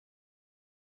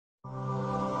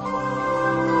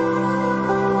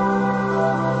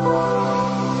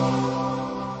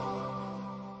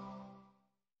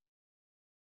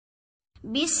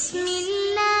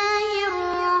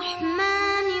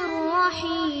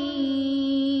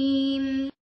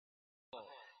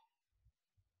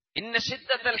ഇന്ന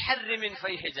ശിദ്ദത്തൽ ഹർരി മിൻ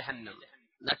ഫൈഹി ജഹന്നം,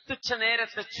 നട്ടുച്ച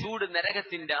നേരത്തെ ചൂട്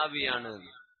നരകത്തിന്റെ ആവിയാണ്.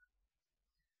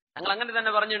 ഞങ്ങൾ അങ്ങനെ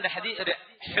തന്നെ പറഞ്ഞിട്ടുണ്ട്. ഒരു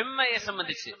ഹിമ്മയെ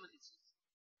സംബന്ധിച്ച്,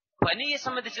 പനിയെ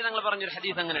സംബന്ധിച്ച് ഞങ്ങൾ പറഞ്ഞൊരു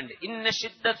ഹദീസ് അങ്ങനെയുണ്ട്. ഇന്ന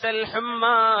ശിദ്ദത്തൽ ഹിമ്മ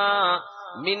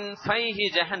മിൻ ഫൈഹി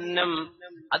ജഹന്നം,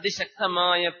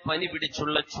 അതിശക്തമായ പനി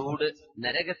പിടിച്ചുള്ള ചൂട്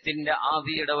നരകത്തിന്റെ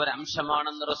ആവിയുടെ ഒരു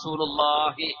അംശമാണെന്ന്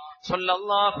റസൂലുള്ളാഹി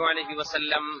സ്വല്ലല്ലാഹു അലൈഹി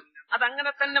വസല്ലം.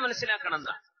 അതങ്ങനെ തന്നെ മനസ്സിലാക്കണം.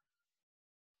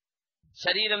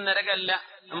 ശരീരം നരകമല്ല,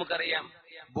 നമുക്കറിയാം.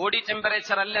 ബോഡി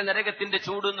ടെമ്പറേച്ചർ അല്ല നരകത്തിന്റെ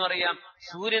ചൂട് എന്ന് അറിയാം,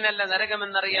 സൂര്യനല്ല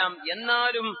നരകമെന്നറിയാം.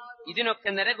 എന്നാലും ഇതിനൊക്കെ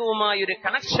നരകവുമായി ഒരു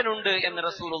കണക്ഷൻ ഉണ്ട് എന്ന്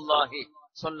റസൂലുള്ളാഹി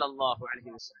സ്വല്ലല്ലാഹു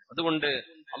അലൈഹി വസല്ലം. അതുകൊണ്ട്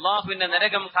അള്ളാഹുവിന്റെ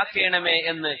നരകം കാക്കേണമേ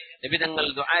എന്ന് നബി തങ്ങൾ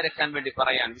ദുആരക്കാൻ വേണ്ടി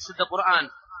പറയാൻ. വിശുദ്ധ ഖുർആൻ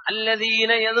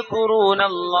الذين يذكرون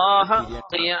الله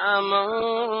قياما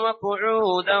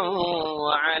وقعودا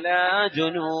وعلى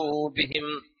جنوبهم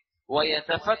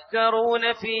ويتفكرون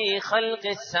في خلق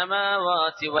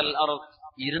السماوات والأرض.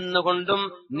 ഇരുന്നുകൊണ്ടും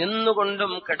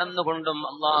നിന്നുകൊണ്ടും കിടന്നുകൊണ്ടും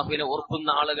അള്ളാഹുവിനെ ഓർക്കുന്ന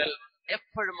ആളുകൾ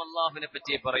എപ്പോഴും അള്ളാഹുവിനെ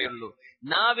പറ്റിയേ പറയുള്ളൂ.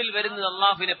 നാവിൽ വരുന്നത്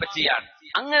അള്ളാഹുവിനെ പറ്റിയാണ്.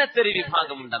 അങ്ങനത്തെ ഒരു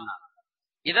വിഭാഗമുണ്ടെന്നാണ്.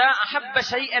 ഇദാ അഹബ്ബ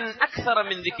ശൈഅൻ അക്സറ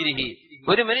മിൻ ദിക്രിഹി,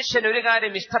 ഒരു മനുഷ്യൻ ഒരു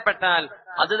കാര്യം ഇഷ്ടപ്പെട്ടാൽ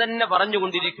അത് തന്നെ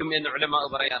പറഞ്ഞുകൊണ്ടിരിക്കും എന്ന് ഉലമാ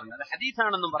പറയാറുണ്ട്. അത്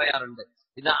ഹദീസാണെന്നും പറയാറുണ്ട്.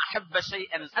 ഇദാ അഹബ്ബ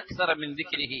ശൈഅൻ അക്സറ മിൻ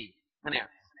ദിക്രിഹി,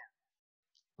 അങ്ങനെയാണ്.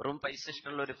 വെറും പൈസ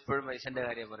ഇഷ്ടമുള്ളവർ എപ്പോഴും പൈസന്റെ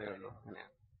കാര്യം പറയുള്ളൂ.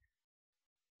 അങ്ങനെയാണ്.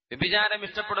 വ്യഭിചാരം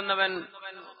ഇഷ്ടപ്പെടുന്നവൻ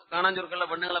കാണാൻ ചുരുക്കുള്ള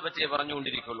പെണ്ണുങ്ങളെ പറ്റിയേ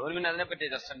പറഞ്ഞുകൊണ്ടിരിക്കുള്ളൂ. ഒരു പിന്നെ അതിനെപ്പറ്റി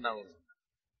ചർച്ച ഉണ്ടാവുള്ളൂ.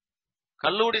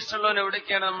 കള്ളുകൂടി ഇഷ്ടമുള്ളവൻ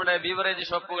എവിടേക്കാണ് നമ്മുടെ ബീവറേജ്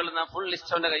ഷോപ്പുകൾ ഫുൾ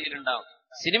ലിസ്റ്റ് അവന്റെ കയ്യിലുണ്ടാവും.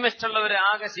 സിനിമ ഇഷ്ടമുള്ളവര്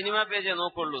ആകെ സിനിമ പേജേ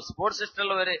നോക്കുള്ളൂ. സ്പോർട്സ്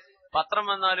ഇഷ്ടമുള്ളവര് പത്രം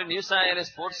വന്നാലും ന്യൂസ് ആയാലും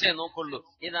സ്പോർട്സേ നോക്കുള്ളൂ.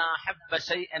 ഇദാ അഹബ്ബ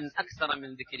ശൈഅൻ അക്സറ മിൻ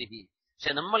ദിക്രിഹി.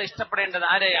 പക്ഷെ നമ്മൾ ഇഷ്ടപ്പെടേണ്ടത്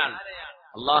ആരെയാണ്?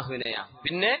 അള്ളാഹുവിനെയാണ്.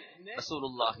 പിന്നെ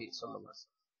റസൂലുള്ളാഹി സ്വല്ലല്ലാഹു അലൈഹി വസല്ലം.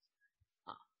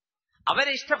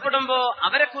 അവരെ ഇഷ്ടപ്പെടുമ്പോ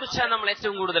അവരെ കുറിച്ചാണ് നമ്മൾ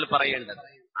ഏറ്റവും കൂടുതൽ പറയേണ്ടത്.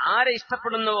 ആരെ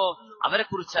ഇഷ്ടപ്പെടുന്നുവോ അവരെ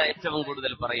കുറിച്ചാണ് ഏറ്റവും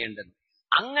കൂടുതൽ പറയേണ്ടത്.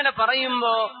 അങ്ങനെ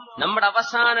പറയുമ്പോ നമ്മുടെ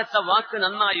അവസാനത്തെ വാക്ക്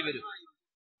നന്നായി വരും.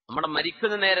 നമ്മുടെ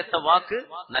മരിക്കുന്ന നേരത്തെ വാക്ക്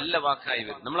നല്ല വാക്കായി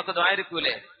വരും. നമ്മളൊക്കെ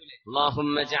ദുആയിരിക്കൂലേ,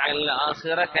 അല്ലാഹുമ്മ ജഅൽ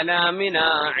ആഖിറ കലാമിനാ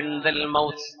ഇൻദൽ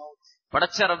മൗത്ത്.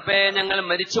 പടച്ച റബ്ബേ, ഞങ്ങൾ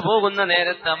മരിച്ചു പോകുന്ന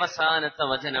നേരത്തെ അവസാനത്തെ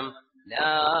വചനം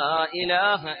ലാ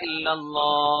ഇലാഹ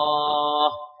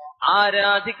ഇല്ലല്ലാഹ്,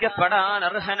 ആരാധിക്കപ്പെടാൻ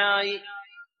അർഹനായി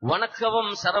വണക്കവും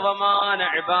സർവമാന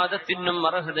ഇബാദത്തിനും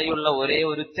അർഹതയുള്ള ഒരേ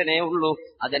ഒരുത്തനേ ഉള്ളൂ.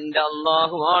 അതെന്റെ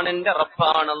അള്ളാഹുവാണ്, എന്റെ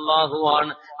റബ്ബാണ്,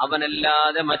 അള്ളാഹുവാണ്,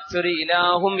 അവനല്ലാതെ മറ്റൊരു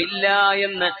ഇലാഹും ഇല്ല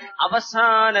എന്ന്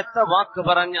അവസാനത്തെ വാക്ക്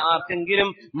പറഞ്ഞ ആർക്കെങ്കിലും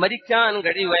മരിക്കാൻ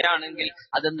കഴിയുകയാണെങ്കിൽ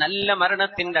അത് നല്ല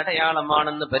മരണത്തിന്റെ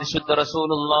അടയാളമാണെന്ന് പരിശുദ്ധ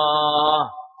റസൂലുള്ളാഹ്.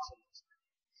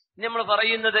 നമ്മൾ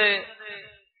പറയുന്നത്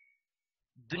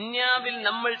ദുന്യാവിൽ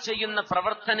നമ്മൾ ചെയ്യുന്ന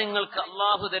പ്രവർത്തനങ്ങൾക്ക്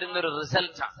അള്ളാഹു തരുന്നൊരു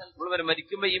റിസൾട്ടാണ്. നമ്മൾ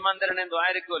മരിക്കുമ്പോ ഈമാൻ തരണേ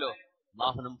ദുആയിരിക്കുമല്ലോ,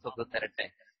 അള്ളാഹു നമുക്കൊക്കെ തരട്ടെ.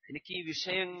 എനിക്ക് ഈ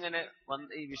വിഷയം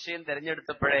ഈ വിഷയം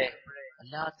തെരഞ്ഞെടുത്തപ്പോഴേ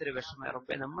വല്ലാത്തൊരു വിഷമം.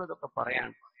 റബ്ബേ, നമ്മളിതൊക്കെ പറയാൻ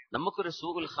നമുക്കൊരു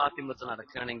സൂഉൽ ഖാത്തിമത്ത്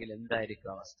നടക്കുകയാണെങ്കിൽ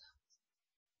എന്തായിരിക്കും അവസ്ഥ?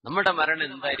 നമ്മുടെ മരണം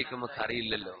എന്തായിരിക്കും നമുക്ക്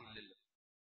അറിയില്ലല്ലോ.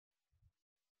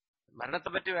 മരണത്തെ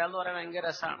പറ്റി വേറെ പറയാൻ ഭയങ്കര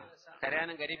രസമാണ്,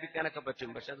 കരയാനും കരയിപ്പിക്കാനൊക്കെ പറ്റും.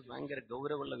 പക്ഷെ അത് ഭയങ്കര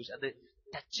ഗൗരവമുള്ള വിഷയം. അത്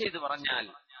ടച്ച് ചെയ്ത് പറഞ്ഞാൽ,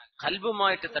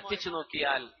 കൽബുമായിട്ട് തട്ടിച്ചു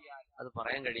നോക്കിയാൽ അത്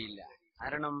പറയാൻ കഴിയില്ല.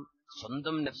 കാരണം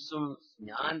സ്വന്തം നഫ്സും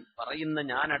ഞാൻ പറയുന്ന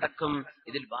ഞാനടക്കം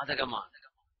ഇതിൽ ബാധകമാണ്.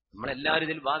 നമ്മളെല്ലാവരും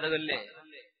ഇതിൽ ബാധകല്ലേ.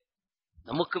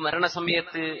 നമുക്ക്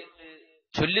മരണസമയത്ത്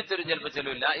ചൊല്ലിത്തരും, ചിലപ്പോ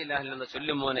ചൊല്ലും, ലാ ഇലാഹ ഇല്ലല്ലാഹ്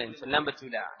ചൊല്ലും മോനെ, ചൊല്ലാൻ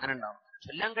പറ്റൂല, അങ്ങനെ ഉണ്ടാവും.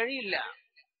 ചൊല്ലാൻ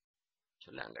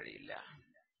കഴിയില്ല.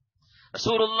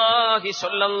 റസൂലുള്ളാഹി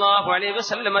സ്വല്ലല്ലാഹു അലൈഹി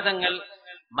വസല്ലം തങ്ങൾ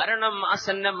മരണം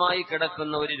ആസന്നമായി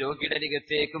കിടക്കുന്ന ഒരു രോഗിയുടെ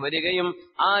അരികത്തേക്ക് വരികയും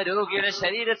ആ രോഗിയുടെ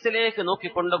ശരീരത്തിലേക്ക്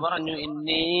നോക്കിക്കൊണ്ട് പറഞ്ഞു,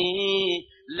 ഇന്നീ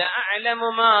ലഅലമു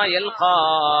മാ യൽഖാ.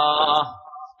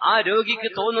 ആ രോഗിക്ക്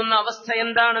തോന്നുന്ന അവസ്ഥ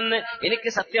എന്താണെന്ന് എനിക്ക്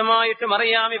സത്യമായിട്ടും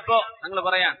അറിയാം. ഇപ്പോ ഞങ്ങൾ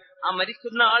പറയാം, ആ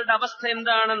മരിക്കുന്ന ആളുടെ അവസ്ഥ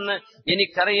എന്താണെന്ന്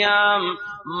എനിക്കറിയാം.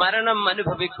 മരണം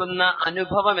അനുഭവിക്കുന്ന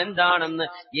അനുഭവം എന്താണെന്ന്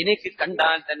എനിക്ക്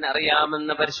കണ്ടാൽ തന്നെ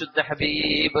അറിയാമെന്ന് പരിശുദ്ധ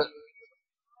ഹബീബ്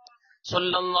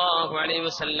സല്ലല്ലാഹു അലൈഹി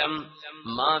വസല്ലം.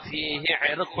 മാ ഫീഹി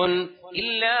ഇർഖുൻ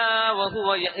ഇല്ലാ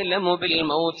വഹുവ യഅലമു ബിൽ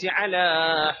മൗതി അലാ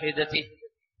ഹിദതി.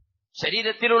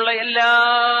 ശരീരത്തിലുള്ള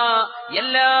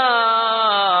എല്ലാ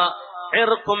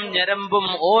ഇർഖും ഞരമ്പും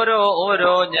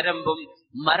ഓരോ ഞരമ്പും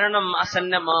മരണം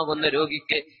ആസന്നമാകുന്ന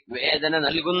രോഗിക്ക് വേദന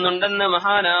നൽകുന്നുണ്ടെന്ന്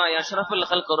മഹാനായ അഷ്റഫുൽ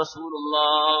ഖൽഖ്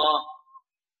റസൂലുള്ളാഹ്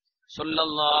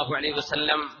സ്വല്ലല്ലാഹു അലൈഹി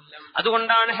വസല്ലം.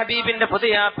 അതുകൊണ്ടാണ് ഹബീബിന്റെ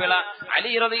പുതിയാപ്പിള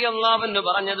അലി റളിയല്ലാഹു അൻഹു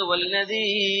പറഞ്ഞത്, വല്ലദീ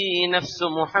നഫ്സു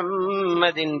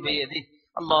മുഹമ്മദിൻ ബിയദിഹി.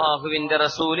 അല്ലാഹുവിന്റെ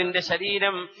റസൂലിന്റെ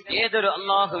ശരീരം ഏതൊരു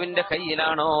അല്ലാഹുവിന്റെ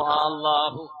കയ്യിലാണോ ആ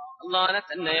അല്ലാഹുവിനെ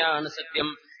തന്നെയാണ് സത്യം.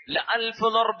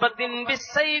 ലഅൽഫു ദർബത്തിൻ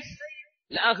ബിസ്സൈഫ്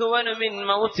ലഅഹ്വനു മിൻ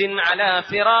മൗത്തിൻ അലാ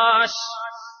ഫിറാഷ്.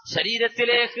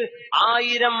 ശരീരത്തിലേക്ക്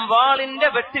 1000 വാളിന്റെ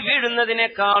വെട്ട്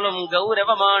വീഴുന്നതിനേക്കാളും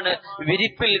ഗൗരവമാണ്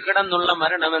വിരിപ്പിൽ കിടന്നുള്ള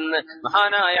മരണമെന്ന്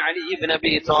മഹാനായ അലി ഇബ്നു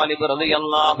അബീ ത്വാലിബ്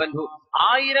റളിയല്ലാഹു അൻഹു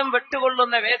 1000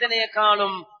 വെട്ടുകൊള്ളുന്ന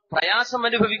വേദനയെക്കാളും പ്രയാസം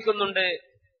അനുഭവിക്കുന്നുണ്ട്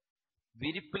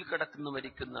വിരിപ്പിൽ കിടക്കുന്നു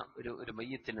മരിക്കുന്ന ഒരു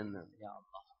മയ്യത്തിനെന്ന്.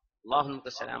 അല്ലാഹു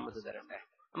നമുക്ക് സലാമത്ത് തരട്ടെ.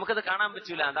 നമുക്കത് കാണാൻ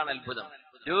പറ്റൂല, അതാണ് അത്ഭുതം.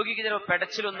 രോഗിക്ക് ചിലപ്പോൾ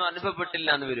പെടച്ചിലൊന്നും അനുഭവപ്പെട്ടില്ല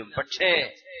എന്ന് വരും. പക്ഷേ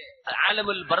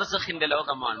ആലമുൽ ബർസഖിന്റെ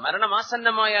ലോകമാണ്.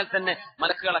 മരണമാസന്നമായാൽ തന്നെ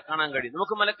മലക്കുകളെ കാണാൻ കഴിയും.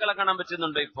 നമുക്ക് മലക്കുകളെ കാണാൻ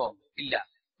പറ്റുന്നുണ്ടോ? ഇപ്പോ ഇല്ല.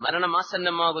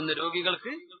 മരണമാസന്നമാകുന്ന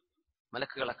രോഗികൾക്ക്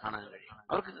മലക്കുകളെ കാണാൻ കഴിയും.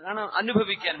 അവർക്ക്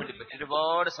അനുഭവിക്കാൻ വേണ്ടി പറ്റും.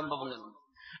 ഒരുപാട് സംഭവങ്ങളുണ്ട്.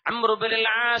 അംറു ബിൻ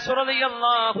ആസ്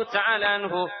റളിയല്ലാഹു തആല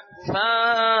അൻഹു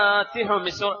ഫാത്തിഹു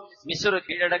മിസ്ർ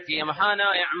കീഴടക്കിയ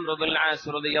മഹാനായ അംറു ബിൻ ആസ്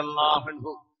റളിയല്ലാഹു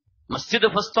അൻഹു മസ്ജിദ്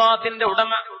ഫുസ്താത്തിന്റെ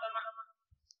ഉടമ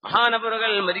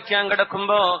മഹാനവറുകൾ മരിക്കാൻ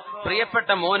കിടക്കുമ്പോ പ്രിയപ്പെട്ട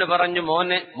മോൻ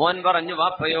പറഞ്ഞു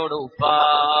വാപ്പയോട്, ഉപ്പാ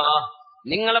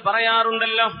നിങ്ങൾ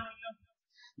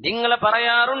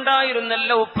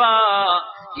പറയാറുണ്ടായിരുന്നല്ലോ ഉപ്പാ,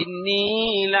 إني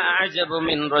لأعجب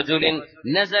من رجل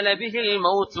نزل به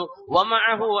الموت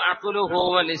ومعه عقله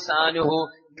ولسانه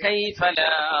كيف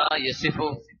لا يصف.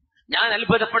 ഞാൻ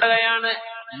അത്ഭുതപ്പെടുകയാണ്,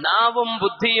 നാവും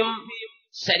ബുദ്ധിയും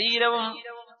ശരീരവും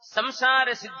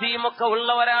സംസാരസിദ്ധിയുമൊക്കെ ഉള്ള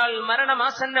ഒരാൾ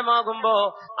മരണമാസന്നമാകുമ്പോ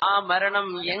ആ മരണം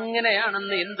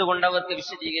എങ്ങനെയാണെന്ന് എന്തുകൊണ്ട് അവർക്ക്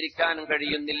വിശദീകരിക്കാൻ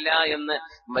കഴിയുന്നില്ല എന്ന്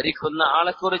മരിക്കുന്ന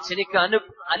ആളെക്കുറിച്ച് എനിക്ക്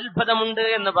അത്ഭുതമുണ്ട്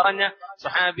എന്ന് പറഞ്ഞ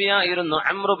സ്വഹാബിയായിരുന്നു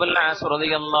അംറു ബിൻ ആസ്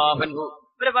റളിയല്ലാഹു അൻഹു.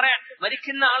 ഇവര് പറയാൻ,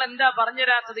 മരിക്കുന്ന ആൾ എന്താ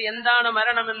പറഞ്ഞുതരാത്തത്, എന്താണ്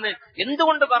മരണമെന്ന്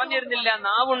എന്തുകൊണ്ട് പറഞ്ഞിരുന്നില്ല?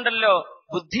 നാവുണ്ടല്ലോ,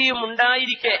 ബുദ്ധിയും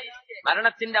ഉണ്ടായിരിക്കെ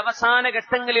മരണത്തിന്റെ അവസാന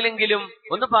ഘട്ടങ്ങളിലെങ്കിലും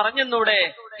ഒന്ന് പറഞ്ഞെന്നൂടെ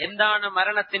എന്താണ്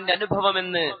മരണത്തിന്റെ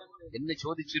അനുഭവമെന്ന് എന്ന്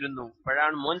ചോദിച്ചിരുന്നു.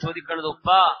 അപ്പോഴാണ് മോൻ ചോദിക്കുന്നത്,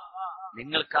 ഉപ്പാ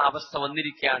നിങ്ങൾക്ക് ആ അവസ്ഥ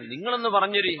വന്നിരിക്കുകയാണ്, നിങ്ങളൊന്ന്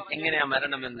പറഞ്ഞൊരു എങ്ങനെയാ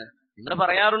മരണമെന്ന്. നിങ്ങൾ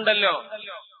പറയാറുണ്ടല്ലോ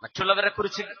മറ്റുള്ളവരെ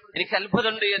കുറിച്ച് എനിക്ക്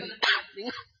അത്ഭുതമുണ്ട് എന്ന്,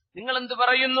 നിങ്ങൾ എന്ത്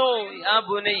പറയുന്നു? യാ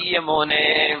ബുനയ്യ, മോനെ,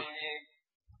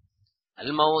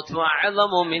 അൽ മൗതു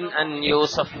അഅ്ളമു മിൻ അൻ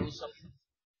യൂസഫ്,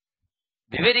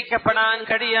 വിവരിക്കപ്പെടാൻ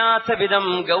കഴിയാത്ത വിധം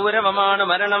ഗൗരവമാണ്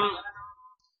മരണം.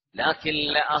 ലാകിൻ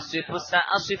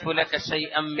സഅസിഫു ലക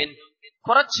ശൈഅൻ മിൻ,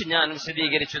 കുറച്ച് ഞാൻ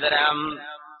വിശദീകരിച്ചു തരാം.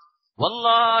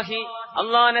 വല്ലാഹി,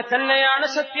 അല്ലാഹനെ തന്നെയാണ്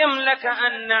സത്യം, ലക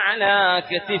അന്ന അലാ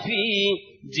കതിഫി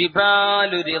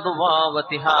ജിബാലു റിദ്വാ വ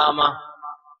തിഹാമ,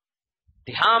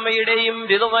 തിഹാമയുടെയും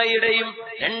റിദ്വയുടെയും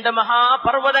 2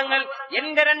 മഹാപർവ്വതങ്ങൾ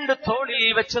എന്റെ 2 തോളിൽ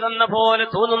വെച്ച് തന്ന പോലെ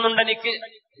തോന്നുന്നുണ്ട് എനിക്ക്.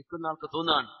 നിൽക്കുന്ന ആൾക്ക്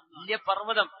തോന്നാണ് വലിയ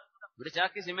പർവ്വതം, ഒരു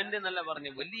ചാക്ക് സിമന്റ് എന്നല്ല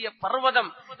പറഞ്ഞു, വലിയ പർവ്വതം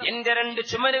എന്റെ 2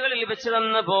 ചുമലുകളിൽ വെച്ച്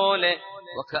തന്ന പോലെ.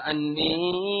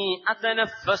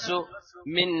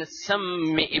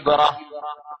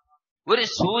 ഒരു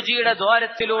സൂചിയുടെ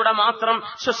ദ്വാരത്തിലൂടെ മാത്രം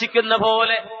ശ്വസിക്കുന്ന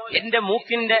പോലെ എന്റെ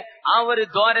മൂക്കിന്റെ ആ ഒരു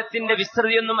ദ്വാരത്തിന്റെ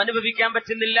വിസ്തൃതിയൊന്നും അനുഭവിക്കാൻ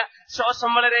പറ്റുന്നില്ല.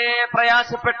 ശ്വാസം വളരെ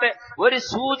പ്രയാസപ്പെട്ട് ഒരു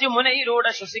സൂചി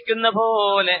മുനയിലൂടെ ശ്വസിക്കുന്ന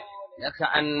പോലെ.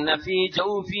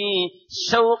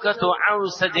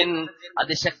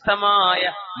 അതിശക്തമായ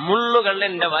മുള്ളുകൾ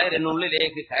എന്റെ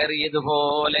വയറിനുള്ളിലേക്ക്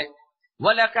കയറിയതുപോലെ.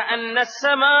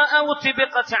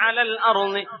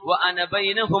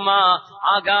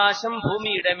 ആകാശം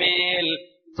ഭൂമിയുടെ മേൽ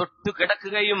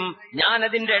തൊട്ടുകിടക്കുകയും ഞാൻ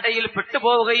അതിന്റെ ഇടയിൽ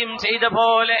പെട്ടുപോവുകയും ചെയ്ത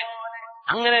പോലെ.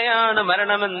 അങ്ങനെയാണ്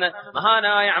മരണമെന്ന്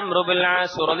മഹാനായ അംറു ബിൻ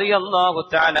ആസ് റളിയല്ലാഹു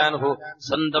തആല അൻഹു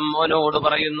സ്വന്തം മോനോട്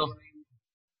പറയുന്നു.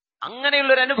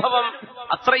 അങ്ങനെയുള്ളൊരു അനുഭവം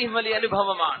അത്രയും വലിയ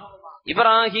അനുഭവമാണ്.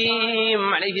 ഇബ്രാഹിം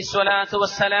അലൈഹിസ്സലാത്തു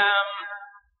വസ്സലാം,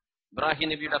 ഇബ്രാഹിം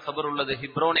നബിയുടെ ഖബറുള്ളത്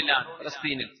ഹിബ്രോണിലാണ്,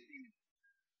 ഫലസ്തീനിൽ.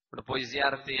 ഇവിടെ പോയി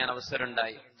സിയാറത്ത് ചെയ്യാൻ അവസരം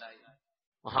ഉണ്ടായി.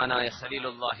 മഹാനായ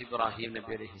ഖലീലുല്ലാഹി ഇബ്രാഹിം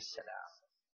നബി അലൈഹിസ്സലാം.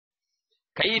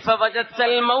 കൈഫ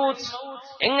വജത്തൽ മൗത്ത്,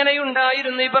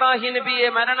 എങ്ങനെയുണ്ടായിരുന്നു ഇബ്രാഹിം നബിയെ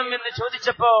മരണം എന്ന്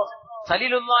ചോദിച്ചപ്പോ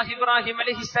ഖലീലുല്ലാഹി ഇബ്രാഹിം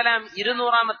അലൈഹിസ്സലാം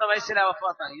 200-ാമത്തെ വയസ്സിലാണ്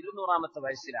വഫാത്താണ്. 200-ാമത്തെ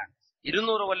വയസ്സിലാണ്,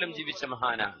 200 കൊല്ലം ജീവിച്ച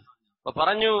മഹാനാണ്. അപ്പൊ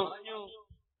പറഞ്ഞു,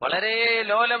 വളരെ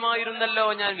ലോലമായിരുന്നല്ലോ,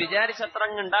 ഞാൻ വിചാരിച്ചത്ര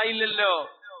ഉണ്ടായില്ലല്ലോ.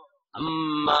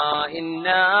 അമ്മാ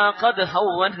ഇന്നാ ഖദ്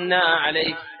ഹവ്വനാ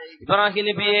അലൈക, ഇബ്രാഹിം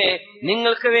നബിയെ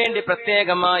നിങ്ങൾക്ക് വേണ്ടി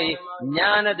പ്രത്യേകമായി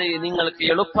ഞാനത് നിങ്ങൾക്ക്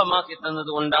എളുപ്പമാക്കി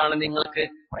തന്നതുകൊണ്ടാണ് നിങ്ങൾക്ക്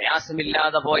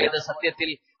പ്രയാസമില്ലാതെ പോയത്. സത്യത്തിൽ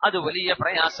അത് വലിയ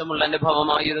പ്രയാസമുള്ള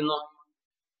അനുഭവമായിരുന്നു.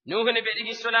 നൂഹ് നബി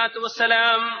അലൈഹിസ്സലാത്തു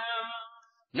വസ്സലാം,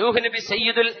 നൂഹ് നബി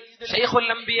സയ്യിദുൽ ശൈഖുൽ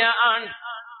അംബിയാ ആണ്.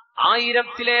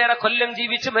 1000-ലേറെ കൊല്ലം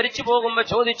ജീവിച്ച് മരിച്ചു പോകുമ്പോ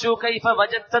ചോദിച്ചു, കൈഫ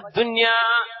വജത്ത ദുനിയാ,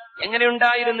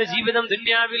 എങ്ങനെയുണ്ടായിരുന്നു ജീവിതം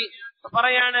ദുനിയാവിൽ?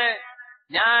 പറയാണ്,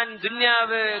 ഞാൻ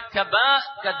ദുനിയാവ്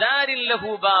കദാരിൻ ലഹു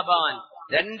ബാബാൻ,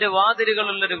 2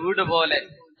 വാതിലുകളുള്ളൊരു വീട് പോലെ.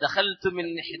 ദഖൽതു മിൻ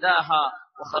ഇഹ്ദാഹാ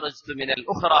വഖറജ്തു മിനൽ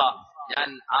ഉഖ്റാ, ഞാൻ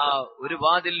ആ ഒരു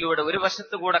വാതിലിലൂടെ ഒരു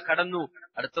വശത്തു കൂടെ കടന്നു,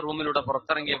 അടുത്ത റൂമിലൂടെ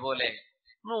പുറത്തിറങ്ങിയ പോലെ.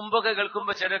 മുമ്പൊക്കെ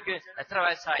കേൾക്കുമ്പോ ചിലർക്ക് എത്ര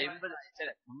വയസ്സായി,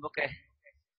 മുമ്പൊക്കെ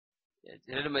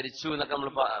ചിലർ മരിച്ചു എന്നൊക്കെ നമ്മൾ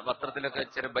പത്രത്തിലൊക്കെ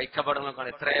ചെറിയ ബൈക്ക്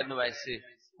അപകടങ്ങളൊക്കെ എത്രയായിരുന്നു വയസ്സ്?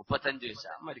 35 വയസ്സ്.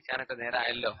 മരിക്കാനൊക്കെ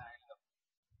നേരമായല്ലോ.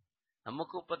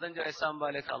 നമുക്ക് 35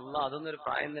 വയസ്സാകുമ്പോഴേക്ക് അള്ളാഹ് അതൊന്നും ഒരു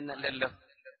പ്രായം തന്നെ അല്ലല്ലോ.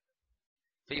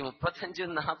 ഇപ്പൊ ഈ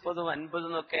 35, 40, 50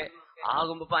 എന്നൊക്കെ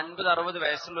ആകുമ്പോ 50, 60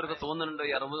 വയസ്സുള്ളവർക്ക് തോന്നുന്നുണ്ടോ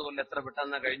ഈ 60 കൊല്ലം എത്ര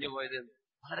പെട്ടെന്നാ കഴിഞ്ഞു പോയത്?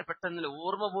 വളരെ പെട്ടെന്നില്ല,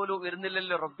 ഓർമ്മ പോലും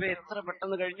വരുന്നില്ലല്ലോ. റബ്ബേ, എത്ര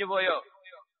പെട്ടെന്ന് കഴിഞ്ഞു പോയോ.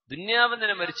 ദുന്യാവൻ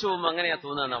തന്നെ മരിച്ചു പോകുമ്പോ അങ്ങനെയാ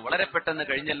തോന്നുന്ന, വളരെ പെട്ടെന്ന്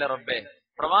കഴിഞ്ഞല്ലോ റബ്ബേ.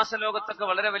 പ്രവാസ ലോകത്തൊക്കെ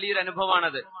വളരെ വലിയൊരു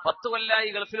അനുഭവമാണത്. 10 കൊല്ലായി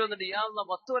ഗൾഫിൽ വന്നിട്ട്, യാ അല്ലാഹ്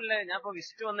 10 കൊല്ലായി ഞാൻ ഇപ്പൊ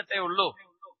വിസിറ്റ് വന്നിട്ടേ ഉള്ളൂ.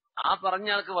 ആ പറഞ്ഞ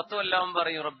ആൾക്ക് 10 കൊല്ലാവും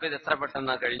പറയും, റബ്ബേ ഇത് എത്ര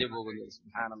പെട്ടെന്നാ കഴിഞ്ഞു പോകുന്നത്.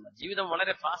 സുബ്ഹാനല്ലാഹ്. ജീവിതം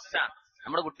വളരെ ഫാസ്റ്റാണ്.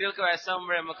 നമ്മുടെ കുട്ടികൾക്ക്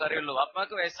വയസ്സാകുമ്പോഴേ നമുക്ക് അറിയുള്ളൂ.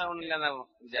 വാപ്പാക്ക് വയസ്സാവണില്ല എന്നാ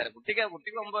വിചാരം. കുട്ടിക്ക്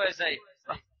 9 വയസ്സായി,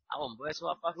 ആ 9 വയസ്സ്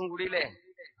വാപ്പാക്കും കൂടിയില്ലേ.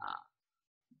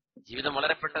 ജീവിതം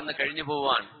വളരെ പെട്ടെന്ന് കഴിഞ്ഞു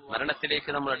പോവാൻ, മരണത്തിലേക്ക്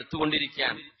നമ്മൾ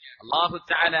അടുത്തുകൊണ്ടിരിക്കുകയാണ്. അല്ലാഹു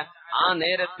തആല ആ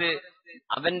നേരത്ത്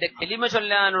അവന്റെ കലിമ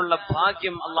ചൊല്ലാനുള്ള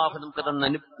ഭാഗ്യം അല്ലാഹു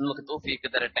നമുക്ക് തൗഫീഖ്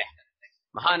തരട്ടെ.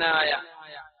 മഹാനായ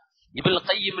ഇബ്നുൽ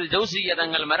ഖയ്യിം അൽ ജൗസിയ്യ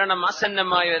തങ്ങൾ മരണം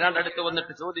ആസന്നമായ ഒരാളുടെ അടുത്ത്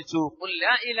വന്നിട്ട് ചോദിച്ചു, ഖുൽ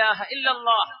ലാ ഇലാഹ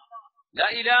ഇല്ലല്ലാഹ്, ലാ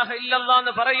ഇലാഹ ഇല്ലല്ലാഹ്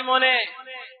എന്ന് പറയുമോനെ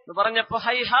എന്ന് പറഞ്ഞപ്പോ,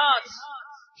 ഹൈഹാത്ത്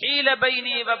ഹീല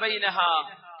ബൈനി വ ബൈനഹാ,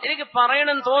 എനിക്ക്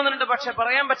പറയണം തോന്നുന്നുണ്ട്, പക്ഷെ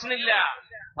പറയാൻ പറ്റുന്നില്ല.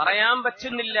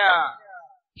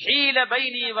 ഹീല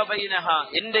ബൈനി വ ബൈനഹാ,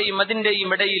 എന്റെയും അതിന്റെയും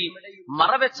ഇടയിൽ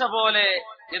മറവെച്ച പോലെ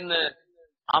എന്ന്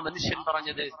ആ മനുഷ്യൻ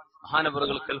പറഞ്ഞത്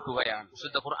മഹാനവറുകൾ കേൾക്കുകയാണ്.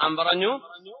 വിശുദ്ധ ഖുർആൻ പറഞ്ഞു,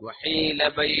 വഹീല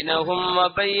ബൈനഹും വ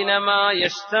ബൈന മാ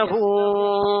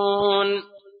യശ്തഹൂൻ,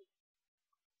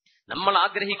 നമ്മൾ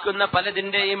ആഗ്രഹിക്കുന്ന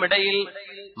പലതിന്റെയും ഇടയിൽ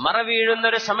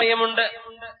മറവീഴുന്നൊരു സമയമുണ്ട്.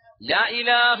 ലാ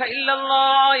ഇലാഹ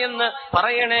ഇല്ലല്ലാഹ് എന്ന്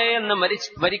പറയണേ എന്ന്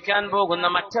മരിക്കാൻ പോകുന്ന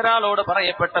മറ്റൊരാളോട്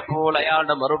പറയപ്പെട്ടപ്പോൾ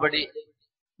അയാളുടെ മറുപടി,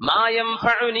 മാ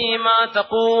യൻഫഉനി മാ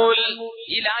തഖൂൽ,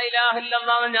 ഈ ലാ ഇലാഹ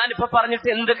ഇല്ലല്ലാഹ് ഞാനിപ്പോ പറഞ്ഞിട്ട്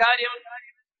എന്ത് കാര്യം?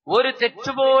 ഒരു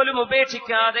തെറ്റുപോലും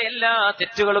ഉപേക്ഷിക്കാതെ എല്ലാ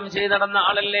തെറ്റുകളും ചെയ്ത് നടന്ന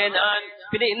ആളല്ലേ ഞാൻ,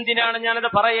 പിന്നെ എന്തിനാണ് ഞാനത്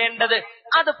പറയേണ്ടത്?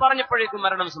 അത് പറഞ്ഞപ്പോഴേക്കും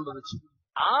മരണം സംഭവിച്ചു.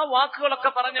 ആ വാക്കുകളൊക്കെ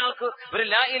പറഞ്ഞ ആൾക്ക് ഒരു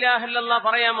ലാ ഇലാഹ ഇല്ലല്ലാഹ്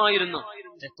പറയാമായിരുന്നു,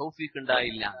 തൗഫീഖ്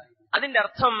ഉണ്ടായില്ല. അതിന്റെ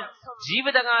അർത്ഥം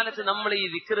ജീവിതകാലത്ത് നമ്മൾ ഈ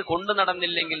ദിക്റ് കൊണ്ടു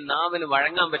നടന്നില്ലെങ്കിൽ നാവിന്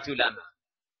വഴങ്ങാൻ പറ്റൂല.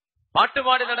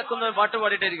 പാട്ടുപാടി നടക്കുന്നവർ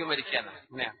പാട്ടുപാടിയിട്ടായിരിക്കും മരിക്കാൻ.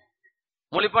 അങ്ങനെയാണ്.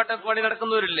 മൂളിപ്പാട്ടൊക്കെ പാടി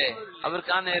നടക്കുന്നവരില്ലേ,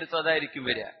 അവർക്ക് ആ നേരത്തും അതായിരിക്കും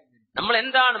വരിക. നമ്മൾ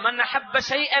എന്താണ് മൻ അഹബ്ബ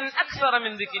ശൈഅൻ അക്സറ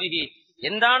മിൻ ദിക്രിഹി,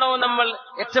 എന്താണോ നമ്മൾ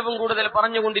ഏറ്റവും കൂടുതൽ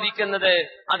പറഞ്ഞുകൊണ്ടിരിക്കുന്നത്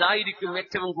അതായിരിക്കും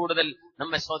ഏറ്റവും കൂടുതൽ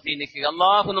നമ്മെ സ്വാധീനിക്കുക.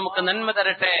 അല്ലാഹു നമുക്ക് നന്മ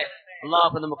തരട്ടെ,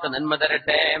 അല്ലാഹു നമുക്ക് നന്മ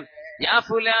തരട്ടെ. യാ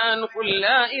ഫുലാൻ ഖുൽ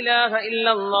ലാ ഇലാഹ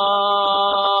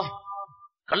ഇല്ലല്ലാഹ്,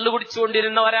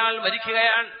 കള്ളുകുടിച്ചുകൊണ്ടിരുന്ന ഒരാൾ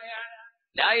മരിക്കുകയാണ്.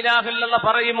 ലാ ഇലാഹ ഇല്ലല്ലാഹ്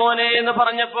പറയുമോനെ എന്ന്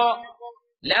പറഞ്ഞപ്പോ,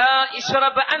 ലാ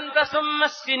ഇശ്റബ് അൻത സുമ്മ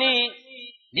സ്കിനി,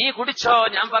 നീ കുടിച്ചോ,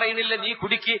 ഞാൻ പറയുന്നില്ല, നീ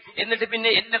കുടിക്ക്, എന്നിട്ട് പിന്നെ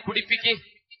എന്നെ കുടിപ്പിക്ക്.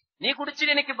 നീ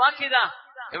കുടിച്ചിട്ട് എനിക്ക് ബാക്കിയതാ.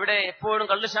 എവിടെ എപ്പോഴും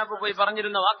കള്ളുഷാപ്പ് പോയി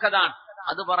പറഞ്ഞിരുന്ന വാക്കതാണ്.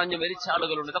 അത് പറഞ്ഞു മരിച്ച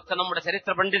ആളുകളുണ്ട്. ഇതൊക്കെ നമ്മുടെ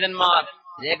ചരിത്ര പണ്ഡിതന്മാർ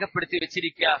രേഖപ്പെടുത്തി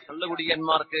വെച്ചിരിക്കുക.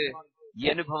 കള്ളുകുടിയന്മാർക്ക് ഈ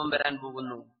അനുഭവം വരാൻ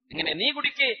പോകുന്നു. ഇങ്ങനെ നീ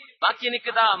കുടിക്ക്, ബാക്കി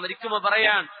എനിക്കിതാ. മരിക്കുമ്പോ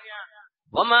പറയാൻ,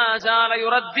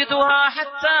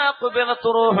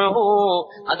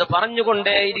 അത്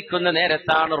പറഞ്ഞുകൊണ്ടേയിരിക്കുന്ന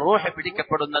നേരത്താണ് റൂഹ്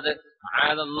പിടിക്കപ്പെടുന്നത്.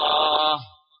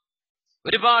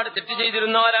 ഒരുപാട് തെറ്റ്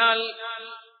ചെയ്തിരുന്ന ഒരാൾ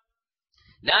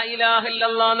ലാ ഇലാഹ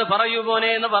ഇല്ലല്ലാഹ് എന്ന് പറയുമോനെ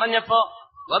എന്ന് പറഞ്ഞപ്പോ,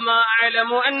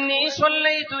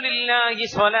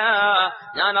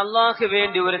 ഞാൻ അള്ളാഹ്ക്ക്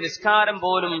വേണ്ടി ഒരു നിസ്കാരം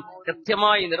പോലും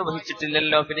കൃത്യമായി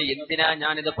നിർവഹിച്ചിട്ടില്ലല്ലോ, പിന്നെ എന്തിനാ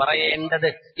ഞാനിത് പറയേണ്ടത്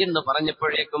എന്ന്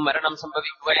പറഞ്ഞപ്പോഴേക്കും മരണം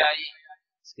സംഭവിക്കുകയായി.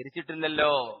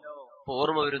 നിസ്കരിച്ചിട്ടില്ലല്ലോ,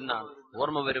 ഓർമ്മ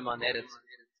വരും ആ നേരത്ത്.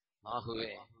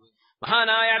 അല്ലാഹുവേ.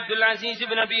 മഹാനായ അബ്ദുൽ അസീസ്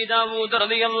ഇബ്നു അബീ ദാവൂദ്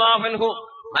റളിയല്ലാഹു അൻഹു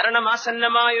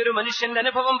മരണമാസന്നമായ ഒരു മനുഷ്യന്റെ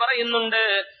അനുഭവം പറയുന്നുണ്ട്.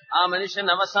 ആ മനുഷ്യൻ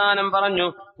അവസാനം പറഞ്ഞു,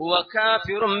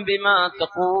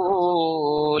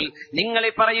 നിങ്ങൾ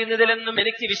ഈ പറയുന്നതിലൊന്നും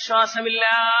എനിക്ക് വിശ്വാസമില്ല.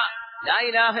 ലാ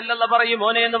ഇലാഹ ഇല്ലല്ലാഹ്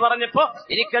പറയുമോനെ എന്ന് പറഞ്ഞപ്പോ,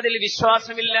 എനിക്കതിൽ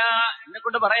വിശ്വാസമില്ല, എന്നെ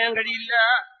കൊണ്ട് പറയാൻ കഴിയില്ല,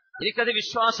 എനിക്കത്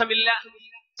വിശ്വാസമില്ല.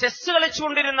 ചെസ്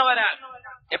കളിച്ചുകൊണ്ടിരുന്നവരാണ്,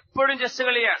 എപ്പോഴും ചെസ്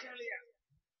കളിയാണ്.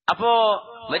 അപ്പോ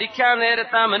മരിക്കാൻ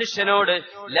നേരത്തെ ആ മനുഷ്യനോട്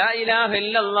ലാ ഇലാഹ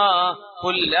ഇല്ലല്ലാഹ്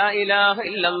ഖുൽ ലാ ഇലാഹ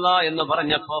ഇല്ലല്ലാഹ് എന്ന്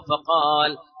പറഞ്ഞപ്പോ,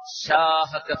 ഫഖാൽ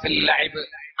ഷാഹക ഫിൽ ലൈബ്,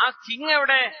 ആ കിങ്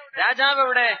എവിടെ, രാജാവ്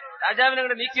എവിടെ, രാജാവിനെ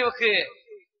അങ്ങോട്ട് നീക്കി വെക്ക്.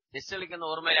 ചെസ് കളിക്കുന്ന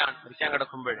ഓർമ്മയിലാണ് മരിക്കാൻ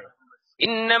കിടക്കുമ്പോഴേ.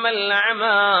 ഇന്നമൽ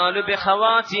അഅമാലു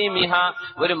ബിഖവാതീമിഹാ,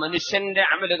 ഒരു മനുഷ്യന്റെ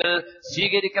അമലുകൾ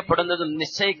സ്വീകരിക്കപ്പെടുന്നതും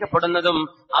നിശ്ചയിക്കപ്പെടുന്നതും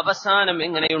അവസാനം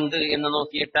എങ്ങനെയുണ്ട് എന്ന്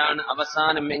നോക്കിയിട്ടാണ്.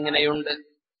 അവസാനം എങ്ങനെയുണ്ട്.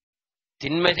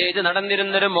 തിന്മ ചെയ്ത്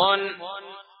നടന്നിരുന്നൊരു മോൻ,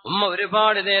 ഉമ്മ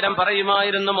ഒരുപാട് നേരം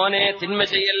പറയുമായിരുന്നു, മോനെ തിന്മ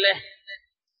ചെയ്യല്ലേ,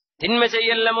 തിന്മ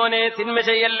ചെയ്യല്ലേ മോനെ, തിന്മ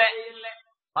ചെയ്യല്ലേ.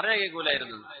 പറഞ്ഞ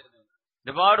കേൾക്കൂലായിരുന്നു.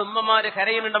 ഒരുപാട് ഉമ്മമാര്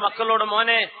കരയുന്നുണ്ട് മക്കളോട്,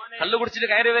 മോനെ കള്ളുകുടിച്ചിട്ട്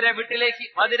കയറി വരെ വീട്ടിലേക്ക്.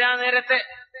 പതിരാ നേരത്തെ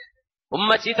ഉമ്മ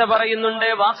ചീത്ത പറയുന്നുണ്ട്,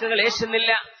 വാക്കുകൾ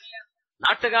ഏശുന്നില്ല.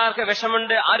 നാട്ടുകാർക്ക്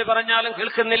വിഷമുണ്ട്, ആര് പറഞ്ഞാലും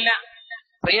കേൾക്കുന്നില്ല.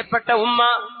 പ്രിയപ്പെട്ട ഉമ്മ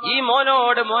ഈ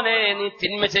മോനോട് മോനെ നീ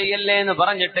തിന്മ ചെയ്യല്ലേ എന്ന്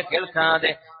പറഞ്ഞിട്ട്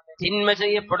കേൾക്കാതെ തിന്മ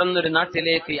ചെയ്യപ്പെടുന്ന ഒരു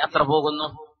നാട്ടിലേക്ക് യാത്ര പോകുന്നു.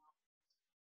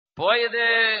 പോയത്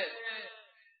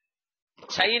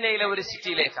ചൈനയിലെ ഒരു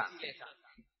സിറ്റിയിലേക്കാണ്.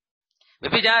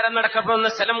 വ്യഭിചാരം നടക്കപ്പെടുന്ന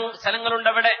സ്ഥലങ്ങളുണ്ട്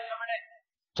അവിടെ.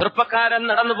 ചെറുപ്പക്കാരൻ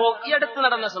നടന്നു പോകും. ഈ അടുത്ത്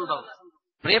നടന്ന സംഭവം.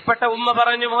 പ്രിയപ്പെട്ട ഉമ്മ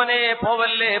പറഞ്ഞു, മോനെ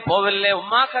പോവല്ലേ പോവല്ലേ,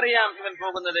 ഉമ്മാക്കറിയാം ഇവൻ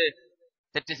പോകുന്നത്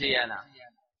തെറ്റ് ചെയ്യാനാ.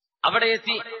 അവിടെ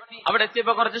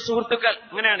എത്തിയപ്പോ കുറച്ച് സുഹൃത്തുക്കൾ.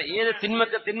 ഇങ്ങനെയാണ്, ഏത്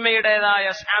തിന്മക്ക് തിന്മയുടേതായ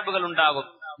അസ്ഹാബുകൾ ഉണ്ടാകും,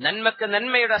 നന്മക്ക്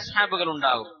നന്മയുടെ അസ്ഹാബുകൾ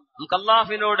ഉണ്ടാകും. നമുക്ക്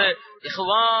അല്ലാഹുവിനോട്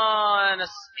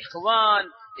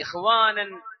ഇഖ്വാനൻ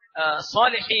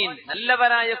സ്വാലിഹീൻ,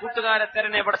 നല്ലവരായ കൂട്ടുകാരെ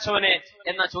തരണേ പടച്ചവനെ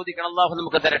എന്നാ ചോദിക്കണം. അള്ളാഹു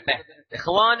നമുക്ക് തരട്ടെ.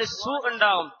 ഇഖ്വാന് സൂ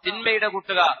ഉണ്ടാവും, തിന്മയുടെ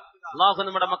കൂട്ടുകാർ. അള്ളാഹു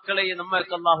നമ്മുടെ മക്കളെയും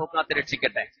നമ്മൾക്ക് അള്ളാഹു കാത്ത്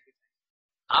രക്ഷിക്കട്ടെ.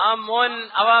 ആ മോൻ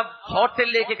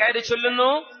ഹോട്ടലിലേക്ക് കയറി ചൊല്ലുന്നു.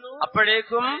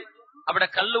 അപ്പോഴേക്കും അവിടെ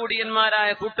കള്ളുകുടിയന്മാരായ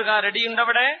കൂട്ടുകാർ റെഡിയുണ്ട്.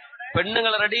 അവിടെ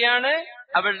പെണ്ണുങ്ങൾ റെഡിയാണ്.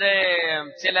 അവിടെ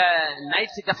ചില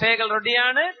നൈറ്റ് കഫേകൾ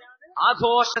റെഡിയാണ്.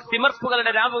 ആഘോഷ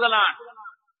തിമർപ്പുകളുടെ രാവുകളാണ്.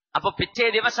 അപ്പൊ പിറ്റേ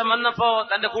ദിവസം വന്നപ്പോ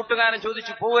തന്റെ കൂട്ടുകാരൻ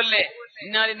ചോദിച്ചു, പോവല്ലേ,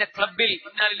 ഇന്നാലിന്റെ ക്ലബിൽ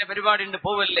ഇന്നാലിന്റെ പരിപാടി ഉണ്ട്,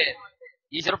 പോവല്ലേ.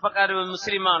 ഈ ചെറുപ്പക്കാരൻ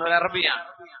മുസ്ലിമാണ്, ഒരു അറബിയാണ്.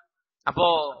 അപ്പോ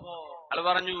ആള്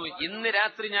പറഞ്ഞു, ഇന്ന്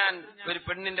രാത്രി ഞാൻ ഒരു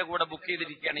പെണ്ണിന്റെ കൂടെ ബുക്ക്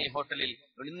ചെയ്തിരിക്കുകയാണ് ഈ ഹോട്ടലിൽ,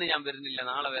 ഇന്ന് ഞാൻ വരുന്നില്ല,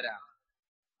 നാളെ വരാം.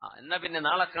 എന്നാ പിന്നെ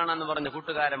നാളെ കാണാന്ന് പറഞ്ഞ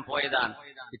കൂട്ടുകാരൻ പോയതാണ്.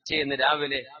 പിറ്റേന്ന്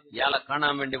രാവിലെ ഇയാളെ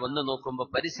കാണാൻ വേണ്ടി വന്നു നോക്കുമ്പോ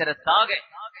പരിസരത്താകെ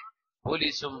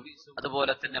പോലീസും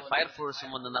അതുപോലെ തന്നെ ഫയർഫോഴ്സും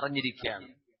വന്ന് നിറഞ്ഞിരിക്കുകയാണ്.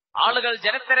 ആളുകൾ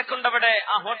ജനത്തിരക്കുണ്ടവിടെ.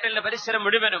 ആ ഹോട്ടലിന്റെ പരിസരം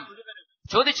മുഴുവനും.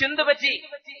 ചോദിച്ചു, എന്ത് പറ്റി?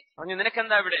 പറഞ്ഞു,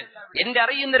 നിനക്കെന്താ ഇവിടെ? എന്റെ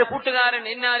അറിയുന്നൊരു കൂട്ടുകാരൻ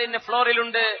ഇന്നാലിന്റെ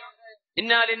ഫ്ലോറിലുണ്ട്,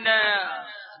 ഇന്നാലിന്റെ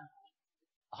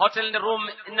ഹോട്ടലിന്റെ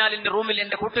റൂമിൽ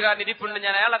എന്റെ കൂട്ടുകാരൻ ഇരിപ്പുണ്ട്,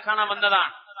 ഞാൻ അയാളെ കാണാൻ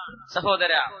വന്നതാണ്.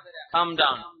 സഹോദര, കാം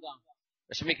ഡൗൺ,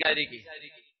 വിഷമിക്കാതിരിക്കുക.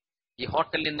 ഈ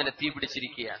ഹോട്ടലിൽ ഇന്നലെ തീ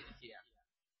പിടിച്ചിരിക്കുകയാണ്.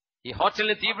 ഈ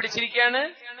ഹോട്ടലിന് തീ പിടിച്ചിരിക്കുകയാണ്.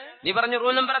 നീ പറഞ്ഞു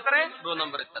റൂം നമ്പർ എത്ര? റൂം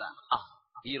നമ്പർ എത്ര?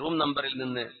 ഈ റൂം നമ്പറിൽ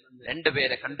നിന്ന് 2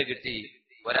 പേരെ കണ്ടുകിട്ടി.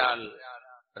 ഒരാൾ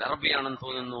ഒരു അറബിയാണെന്ന്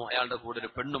തോന്നുന്നു, അയാളുടെ കൂടെ ഒരു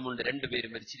പെണ്ണുമുണ്ട്. 2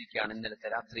 പേരും മരിച്ചിരിക്കുകയാണ് ഇന്നലത്തെ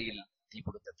രാത്രിയിൽ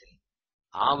തീപിടുത്തത്തിൽ.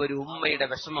 ആ ഒരു ഉമ്മയുടെ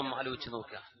വിഷമം ആലോചിച്ച്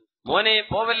നോക്കുക. മോനെ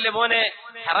പോവല്ലേ, മോനെ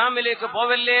ഹറാമിലേക്ക്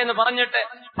പോവല്ലേ എന്ന്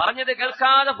പറഞ്ഞത്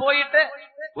കേൾക്കാതെ പോയിട്ട്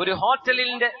ഒരു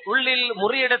ഹോട്ടലിന്റെ ഉള്ളിൽ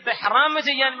മുറിയെടുത്ത് ഹറാമ്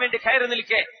ചെയ്യാൻ വേണ്ടി കയറി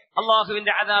നിൽക്കെ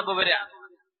അള്ളാഹുവിന്റെ അദാബ് വരിക.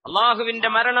 അള്ളാഹുവിന്റെ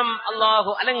മരണം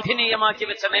അള്ളാഹു അലംഘനീയമാക്കി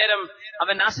വെച്ച നേരം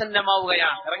അവൻ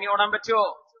ആസന്നമാവുകയാണ്. ഇറങ്ങി ഓടാൻ പറ്റുമോ?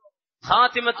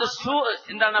 ഖാതിമത്തു സൂ,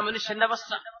 എന്താണ് ആ മനുഷ്യന്റെ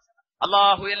അവസ്ഥ?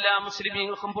 അള്ളാഹു എല്ലാ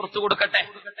മുസ്ലിമീങ്ങൾക്കും പുറത്തു കൊടുക്കട്ടെ.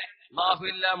 അള്ളാഹു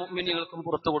എല്ലാ മുഅ്മിനീങ്ങൾക്കും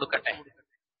പുറത്തു കൊടുക്കട്ടെ.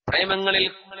 പ്രേമങ്ങളിൽ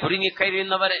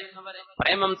കുരുങ്ങിക്കഴിയുന്നവരെ,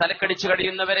 പ്രേമം തലക്കടിച്ചു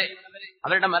കഴിയുന്നവരെ,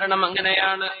 അവരുടെ മരണം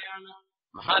അങ്ങനെയാണ്.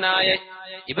 മഹാനായ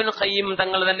ഇബ്നു ഖയ്യിം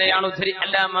തങ്ങൾ തന്നെയാണ്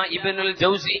അല്ലാമ ഇബ്നുൽ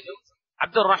ജൗസി,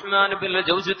 അബ്ദുറഹ്മാൻ ഇബ്നുൽ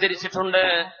ജൗസി ഉദ്ധരിച്ചിട്ടുണ്ട്.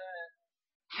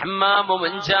 ഹമ്മാമു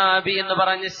മൻജാബി എന്ന്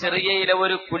പറഞ്ഞ സിറിയയിലെ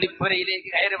ഒരു കുളിപ്പുരയിലേക്ക്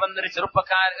കയറി വന്നൊരു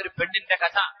ഒരു പെണ്ണിന്റെ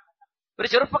കഥ. ഒരു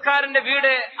ചെറുപ്പക്കാരന്റെ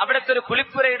വീട് അവിടുത്തെ ഒരു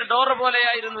കുളിപ്പുരയുടെ ഡോറ്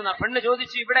പോലെയായിരുന്നു. പെണ്ണ്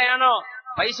ചോദിച്ചു, ഇവിടെയാണോ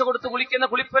പൈസ കൊടുത്ത് കുളിക്കുന്ന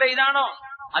കുളിപ്പുര ഇതാണോ?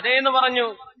 അതേന്ന് പറഞ്ഞു.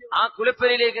 ആ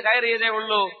കുളിപ്പുരയിലേക്ക് കയറിയതേ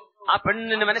ഉള്ളൂ. ആ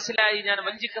പെണ്ണിന് മനസ്സിലായി, ഞാൻ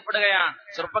വഞ്ചിക്കപ്പെടുകയാണ്.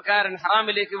 ചെറുപ്പക്കാരൻ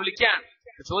ഹറാമിലേക്ക് വിളിക്കാൻ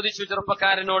ചോദിച്ചു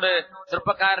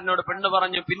ചെറുപ്പക്കാരനോട് പെണ്ണ്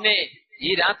പറഞ്ഞു, പിന്നെ ഈ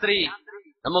രാത്രി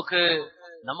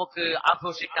നമുക്ക്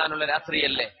ആഘോഷിക്കാനുള്ള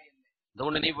രാത്രിയല്ലേ,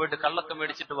 അതുകൊണ്ട് നീ പോയിട്ട് കള്ളൊക്കെ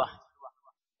മേടിച്ചിട്ട് വാ,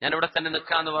 ഞാൻ ഇവിടെ തന്നെ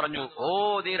നിൽക്കാന്ന് പറഞ്ഞു. ഓ,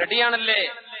 നീ റെഡിയാണല്ലേ?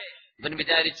 ഇവൻ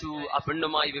വിചാരിച്ചു ആ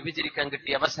പെണ്ണുമായി വ്യഭിചരിക്കാൻ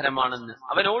കിട്ടിയ അവസരമാണെന്ന്.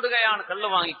 അവൻ ഓടുകയാണ് കള്ളു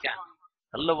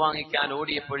വാങ്ങിക്കാൻ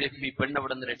ഓടിയപ്പോഴേക്കും ഈ പെണ്ണ്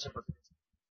അവിടെ നിന്ന് രക്ഷപ്പെട്ടു.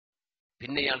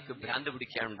 പിന്നെ ഇയാൾക്ക് ഭ്രാന്ത്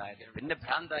പിടിക്കാനുണ്ടായത്. പിന്നെ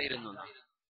ഭ്രാന്തായിരുന്നു.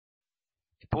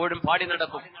 എപ്പോഴും പാടി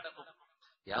നടക്കും.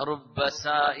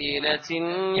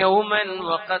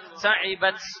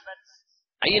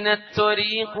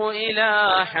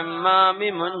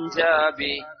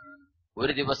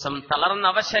 ഒരു ദിവസം തളർന്ന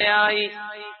അവശയായി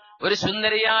ഒരു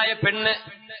സുന്ദരിയായ പെണ്ണ്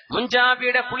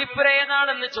മുൻജാബിയുടെ കുളിപ്പുര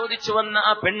ഏതാണെന്ന് ചോദിച്ചു വന്ന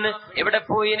ആ പെണ്ണ്, എവിടെ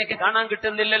പോയി, എനിക്ക് കാണാൻ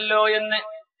കിട്ടുന്നില്ലല്ലോ എന്ന്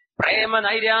പ്രേമ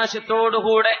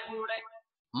നൈരാശ്യത്തോടുകൂടെ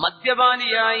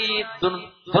മദ്യപാനിയായി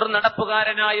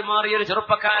ദുർനടപ്പുകാരനായി മാറിയൊരു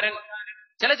ചെറുപ്പക്കാരൻ.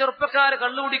 ചില ചെറുപ്പക്കാർ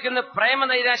കള്ളുകുടിക്കുന്ന പ്രേമ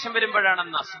നൈരാശ്യം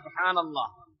വരുമ്പോഴാണെന്നാ.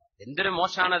 സുബ്ഹാനല്ലാഹ്, എന്തൊരു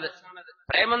മോശാണത്.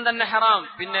 പ്രേമം തന്നെ ഹറാം,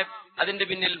 പിന്നെ അതിന്റെ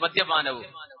പിന്നിൽ മദ്യപാനവും.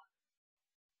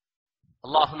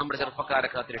 അള്ളാഹു നമ്മുടെ ചെറുപ്പക്കാരെ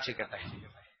കാത്ത് രക്ഷിക്കട്ടെ.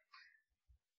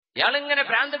 ഇയാളിങ്ങനെ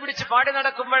ഭ്രാന്ത് പിടിച്ച് പാടി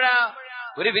നടക്കുമ്പോഴാ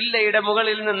ഒരു വില്ലയുടെ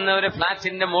മുകളിൽ നിന്ന്, ഒരു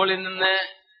ഫ്ലാറ്റിന്റെ മുകളിൽ നിന്ന്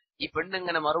ഈ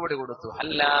പെണ്ണിങ്ങനെ മറുപടി കൊടുത്തു.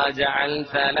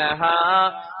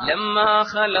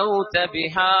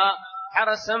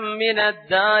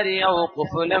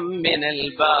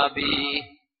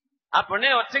 ആ പെണ്ണെ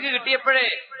ഒറ്റയ്ക്ക് കിട്ടിയപ്പോഴേ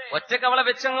ഒറ്റയ്ക്ക് അവളെ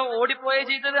വെച്ചങ്ങ് ഓടിപ്പോയേ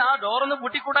ചെയ്തത്. ആ ഡോറൊന്ന്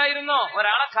പൂട്ടിക്കൂടായിരുന്നോ?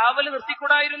 ഒരാളെ കാവല്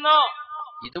നിർത്തിക്കൂടായിരുന്നോ?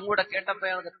 ഇതും കൂടെ കേട്ടപ്പോ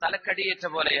അയാൾക്ക് തലക്കടിയേറ്റ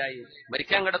പോലെയായി.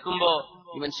 മരിക്കാൻ കിടക്കുമ്പോ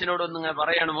ഈ മനുഷ്യനോടൊന്നിങ്ങനെ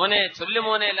പറയാണ്, മോനെ ചൊല്ലു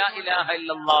മോനെ ലാ ഇലാഹ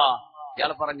ഇല്ലല്ലാഹ്.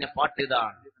 ഇയാൾ പറഞ്ഞ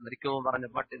പാട്ടിതാണ്, മരിക്കുമ്പോ പറഞ്ഞ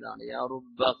പാട്ടിതാണ്, യാ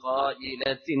റബ്ബ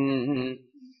ഖായിലത്തിൻ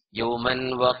യൗമൻ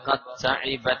വഖത്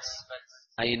തഇബത്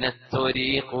അയ്ന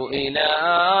ത്വരീഖു ഇലാ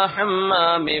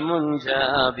ഹമ്മാമി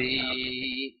മുൻജാബി.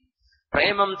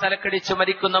 പ്രേമം തലക്കടിച്ചു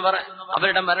മരിക്കുന്നവർ,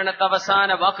 അവരുടെ മരണത്തെ അവസാന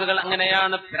വാക്കുകൾ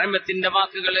അങ്ങനെയാണ്, പ്രേമത്തിന്റെ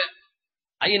വാക്കുകള്.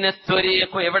 അയ്ന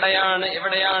ത്വരീഖു,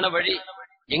 എവിടെയാണ് വഴി,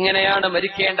 എങ്ങനെയാണ്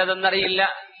മരിക്കേണ്ടതെന്നറിയില്ല.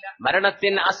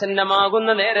 മരണത്തിന്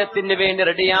ആസന്നമാകുന്ന നേരത്തിന് വേണ്ടി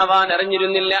റെഡിയാവാൻ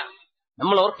അറിഞ്ഞിരുന്നില്ല.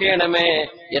 നമ്മൾ ഓർക്കണമേ,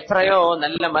 എത്രയോ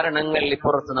നല്ല മരണങ്ങൾ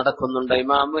ഇപ്പുറത്ത് നടക്കുന്നുണ്ട്.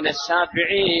 ഇമാമുന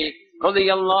ശാഫിഈ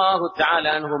റളിയല്ലാഹു തആല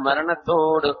അൻഹു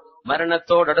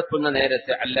മരണത്തോടടുക്കുന്ന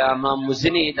നേരത്തെ അല്ലാമ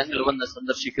മുസ്നി തങ്ങൾ വന്ന്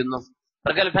സന്ദർശിക്കുന്നു.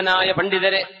 പ്രഗത്ഭനായ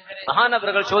പണ്ഡിതരെ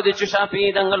മഹാനവറുകൾ ചോദിച്ചു ഷാഫിഈ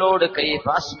തങ്ങളോട്, കൈഫ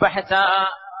അസ്ബഹത,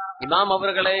 ഇമാം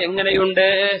അവറുകളെ എങ്ങനെയുണ്ട്?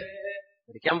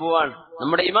 മരിക്കാൻ പോവാണ്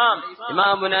നമ്മുടെ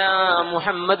ഇമാമുന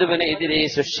മുഹമ്മദ് ബിൻ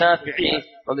ഇദ്രീസ് ശാഫിഈ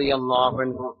റളിയല്ലാഹു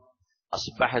അൻഹു.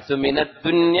 അസ്ബഹതു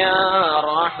മിനദ്ദുനിയാ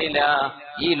റാഹില,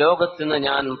 ഈ ലോകത്ത് നിന്ന്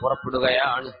ഞാൻ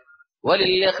പുറപ്പെടുകയാണ്.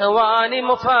 വലിൽ ഇഖ്വാനി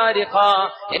മുഫാരിഖ,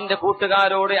 എന്റെ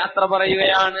കൂട്ടുകാരോട് യാത്ര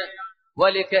പറയുകയാണ്.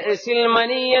 വലികഅസിൽ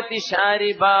മനിയതി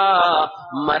ശാരിബ,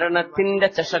 മരണത്തിന്റെ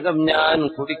ചഷകം ഞാൻ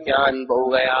കുടിക്കാൻ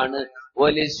പോവുകയാണ്.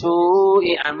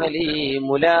 വലിസൂഇ അമലി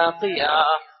മുലാഖിയ,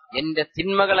 എന്റെ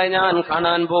തിന്മകളെ ഞാൻ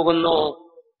കാണാൻ പോകുന്നു.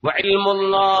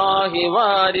 വഇൽമുല്ലാഹി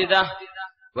വാരിദ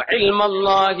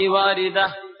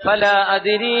فلا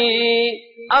أدري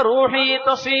أروحي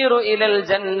تصير إلى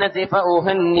الجنة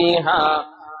فأهنيها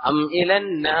أم إلى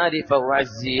النار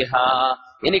فأعزيها.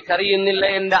 എനിക്കറിയുന്നില്ല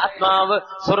എന്റെ ആത്മാവ്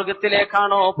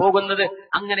സ്വർഗത്തിലേക്കാണോ പോകുന്നത്,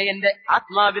 അങ്ങനെ എന്റെ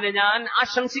ആത്മാവിനെ ഞാൻ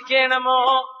ആശംസിക്കണമോ,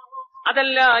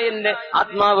 അതല്ല എന്റെ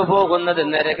ആത്മാവ് പോകുന്നത്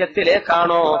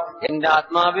നരകത്തിലേക്കാണോ, എന്റെ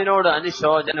ആത്മാവിനോട്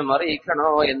അനുശോചനം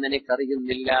അറിയിക്കണോ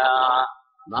എന്നെനിക്കറിയുന്നില്ല.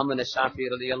 ഇമാമുന ശാഫിഈ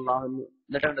റളിയല്ലാഹു അൻഹു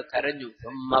എന്നിട്ട് കരഞ്ഞു.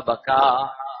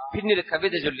 പിന്നീട്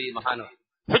കവിത ചൊല്ലി മഹാനോ.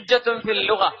 ഹുജ്ജത്തുൻ ഫിൽ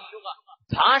ലുഗ,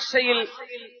 ഭാഷയിൽ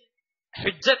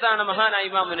ഹുജ്ജത്താണ് മഹാനായ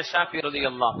ഇമാമുന ശാഫിഈ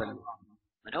റളിയല്ലാഹു അൻഹു.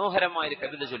 മനോഹരമായൊരു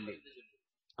കവിത ചൊല്ലി.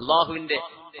 അള്ളാഹുവിന്റെ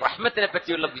റഹ്മത്തിനെ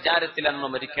പറ്റിയുള്ള വിചാരത്തിലാണ്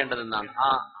നമ്മൾ മരിക്കേണ്ടതെന്നാണ്. ആ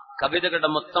കവിതകളുടെ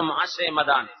മൊത്തം ആശയം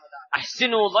അതാണ്.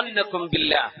 അഹ്സിനു ളന്നകും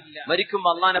ബില്ലാഹ്, മരിക്കുമ്പോ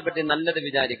അള്ളാഹിനെ പറ്റി നല്ലത്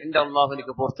വിചാരിക്കും. എന്റെ അള്ളാഹു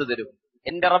എനിക്ക് പുറത്തു തരും,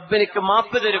 എന്റെ റബ്ബ് എനിക്ക്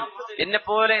മാപ്പ് തരും. എന്നെ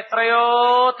പോലെ എത്രയോ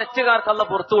തെറ്റുകാർക്ക്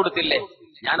അള്ളാഹ് പുറത്തു കൊടുത്തില്ലേ.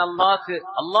 ഞാൻ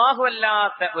അള്ളാഹു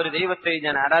അല്ലാത്ത ഒരു ദൈവത്തെ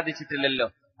ഞാൻ ആരാധിച്ചിട്ടില്ലല്ലോ,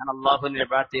 ഞാൻ അള്ളാഹുവിനെ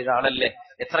ഇബാദത്ത് ചെയ്ത ആളല്ലേ.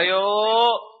 എത്രയോ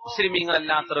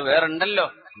മുസ്ലിമീങ്ങളല്ലാത്തവർ വേറുണ്ടല്ലോ,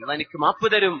 അള്ളാഹ് എനിക്ക് മാപ്പ്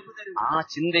തരും. ആ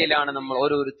ചിന്തയിലാണ് നമ്മൾ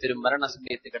ഓരോരുത്തരും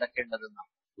മരണസമയത്ത് കിടക്കേണ്ടതെന്ന്.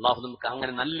 അള്ളാഹു നമുക്ക്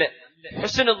അങ്ങനെ നല്ല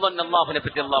ഹുസ്നുൽ ളന്ന് അള്ളാഹുവിനെ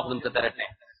പറ്റി അള്ളാഹു നമുക്ക് തരട്ടെ.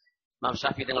 ഇമാം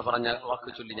ഷാഫിഈ തങ്ങൾ പറഞ്ഞ വാക്ക്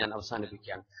ചൊല്ലി ഞാൻ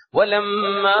അവസാനിപ്പിക്കുകയാണ്.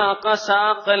 വലമ്മാ ഖസാ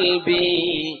ഖൽബി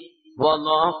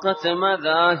വളാഖത്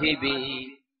മദാഹിബി,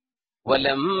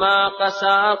 ولما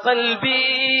قسى قلبي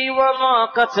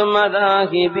وضاقت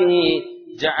مذاهبي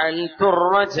جعلت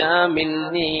الرجاء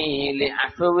مني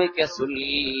لعفوك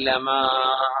سلما.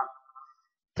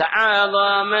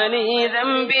 تعاظمني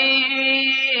ذنبي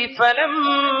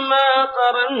فلما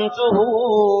قرنته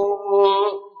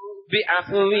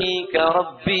بعفوك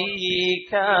ربي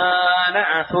كان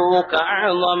عفوك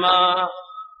أعظما.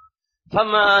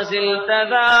 فما زلت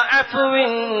ذا عفو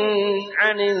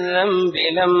عن الذنب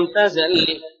لم تزل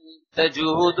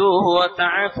تجود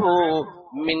وتعفو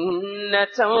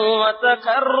منة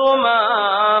وتكرما.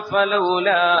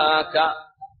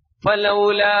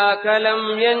 فلولاك لم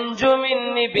ينج من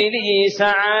إبليس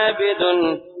عابد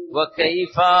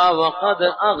وكيف وقد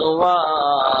أغوى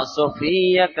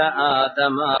صفيك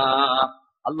آدما.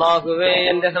 അള്ളാഹുവേ,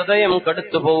 എന്റെ ഹൃദയം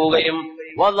കടുത്തു പോവുകയും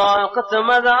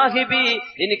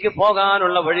എനിക്ക്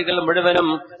പോകാനുള്ള വഴികൾ മുഴുവനും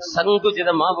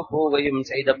സങ്കുചിതമാവു പോവുകയും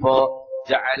ചെയ്തപ്പോ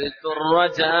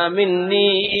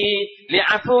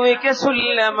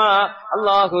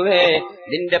അള്ളാഹുവേ,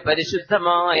 നിന്റെ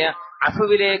പരിശുദ്ധമായ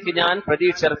അഫുവിലേക്ക് ഞാൻ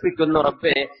പ്രതീക്ഷ അർപ്പിക്കുന്നു.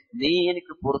 റബ്ബേ, നീ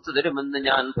എനിക്ക് പുറത്തു തരുമെന്ന്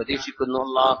ഞാൻ പ്രതീക്ഷിക്കുന്നു.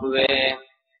 അള്ളാഹുവേ,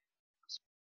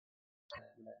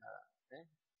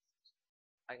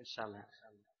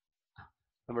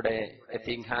 നമ്മുടെ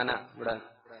യതീംഖാന ഇവിടെ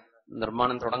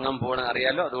നിർമ്മാണം തുടങ്ങാൻ പോകണ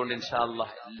അറിയാലോ. അതുകൊണ്ട് ഇൻഷാ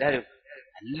അല്ലാഹ് എല്ലാരും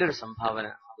നല്ലൊരു സംഭാവന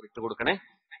ഇട്ടുകൊടുക്കണേ.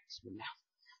 ബിസ്മില്ലാഹ്.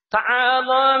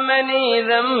 തആളമനി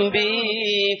ദംബി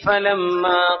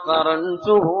ഫലമ്മാ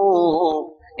ഖറൻതുഹു,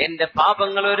 എന്റെ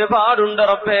പാപങ്ങൾ ഒരുപാടുണ്ട്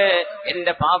റബ്ബേ.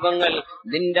 എന്റെ പാപങ്ങൾ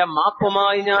നിന്റെ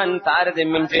മാപ്പുമായി ഞാൻ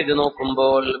താരതമ്യം ചെയ്ത്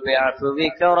നോക്കുമ്പോൾ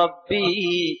ബിഅഫ്വിക റബ്ബി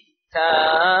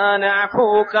കാന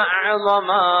അഫൂക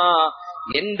അഅളമാ,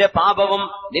 എന്റെ പാപവും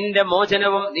നിന്റെ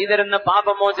മോചനവും, നീ തരുന്ന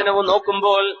പാപമോചനവും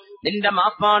നോക്കുമ്പോൾ നിന്റെ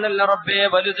മാപ്പാണല്ലോ റബ്ബേ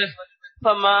വലുത്.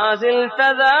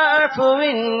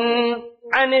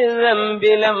 عن الذنب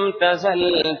لم تزل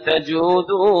تجود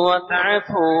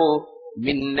وتعفو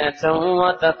منة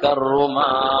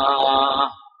وتكرما.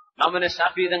 ഇമാം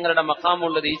ശാഫിഈ തങ്ങളുടെ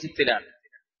മഖാമുള്ളത്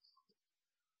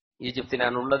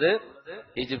ഈജിപ്തിലാണുള്ളത്.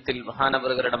 ഈജിപ്തിൽ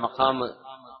മഹാനവറുകളുടെ മഖാമ്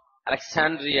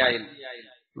അലക്സാൻഡ്രിയയിൽ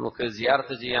നമുക്ക്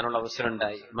സിയാറത്ത് ചെയ്യാനുള്ള അവസരം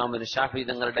ഉണ്ടായി. ഇമാം ശാഫിഈ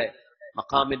തങ്ങളുടെ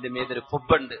മഖാമിന്റെ മീതൊരു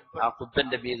കുബ്ബുണ്ട്. ആ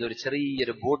കുബ്ബന്റെ മീത് ഒരു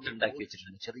ചെറിയൊരു ബോട്ട് ഉണ്ടാക്കി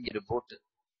വെച്ചിട്ടുണ്ട്. ചെറിയൊരു ബോട്ട്,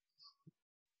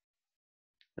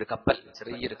 ഒരു കപ്പൽ,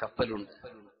 ചെറിയൊരു കപ്പലുണ്ട്.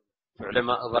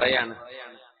 ഉലമാ പറയാണ്,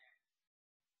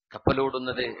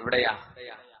 കപ്പലോടുന്നത് എവിടെയാ?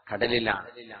 കടലിലാണ്.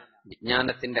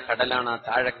 വിജ്ഞാനത്തിന്റെ കടലാണ്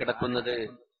താഴെ കിടക്കുന്നത്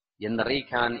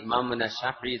എന്നറിയിക്കാൻ ഇമാമുന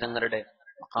ശാഫിഈ തങ്ങളുടെ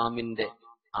മഖാമിന്റെ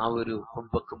ആ ഒരു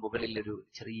കുബ്ബക്ക് മുകളിൽ ഒരു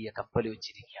ചെറിയ കപ്പൽ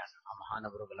വെച്ചിരിക്കുകയാണ്. ആ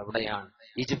മഹാനവറുകൾ അവിടെയാണ്,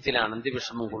 ഈജിപ്തിലാണ്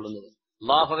അന്ത്യവിഷമം കൊള്ളുന്നത്.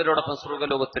 അല്ലാഹു അവരോടൊപ്പം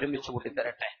സ്വർഗ്ഗലോകത്ത് ഒരുമിച്ച് കൂട്ടി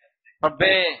തരട്ടെ.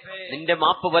 റബ്ബേ, നിന്റെ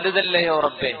മാപ്പ് വലുതല്ലയോ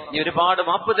റബ്ബേ, നീ ഒരുപാട്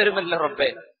മാപ്പ് തരുമല്ലോ റബ്ബേ.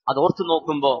 അത് ഓർത്തു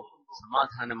നോക്കുമ്പോ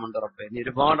സമാധാനമുണ്ട് റബ്ബേ. നീ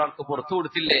ഒരുപാട് ആൾക്ക് പുറത്തു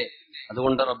കൊടുത്തില്ലേ,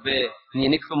 അതുകൊണ്ട് റബ്ബേ നീ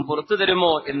എനിക്കും പുറത്തു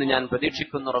തരുമോ എന്ന് ഞാൻ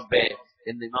പ്രതീക്ഷിക്കുന്നു റബ്ബേ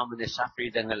എന്ന് ഇമാമുന ശാഫിഈ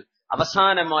തങ്ങൾ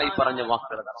അവസാനമായി പറഞ്ഞ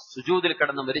വാക്കുകൾ. സുജൂദിൽ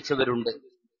കിടന്ന് മരിച്ചവരുണ്ട്,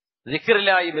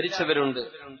 ദിക്റിലായി മരിച്ചവരുണ്ട്,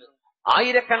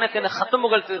 ആയിരക്കണക്കിന്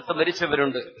ഖത്മുകൾ തീർത്ത്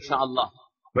മരിച്ചവരുണ്ട്. ഇൻഷാ അല്ലാഹ്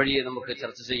വഴിയെ നമുക്ക്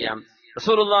ചർച്ച ചെയ്യാം.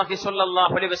 റസൂലുള്ളാഹി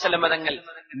സ്വല്ലല്ലാഹു അലൈഹി വസല്ലം തങ്ങൾ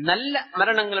നല്ല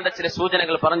മരണങ്ങളുടെ ചില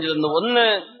സൂചനകൾ പറഞ്ഞു തന്നു. ഒന്ന്,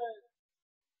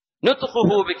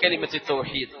 നുത്ഖുഹു ബികലിമത്തി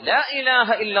തൗഹീദ്, ലാ ഇലാഹ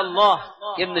ഇല്ലല്ലാഹ്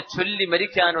എന്ന് ചൊല്ലി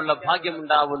മരിക്കാനുള്ള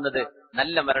ഭാഗ്യമുണ്ടാവുന്നത്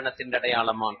നല്ല മരണത്തിന്റെ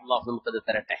അടയാളമാണ്. അല്ലാഹു നമുക്കത്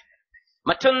തരട്ടെ.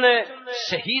 മറ്റൊന്ന്,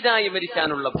 ഷഹീദായി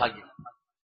മരിക്കാനുള്ള ഭാഗ്യം.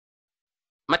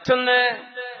 മറ്റൊന്ന്,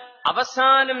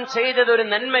 അവസാനം ചെയ്തത് ഒരു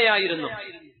നന്മയായിരുന്നു,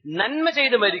 നന്മ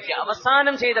ചെയ്ത് മരിക്കുക.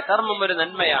 അവസാനം ചെയ്ത കർമ്മം ഒരു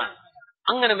നന്മയാണ്,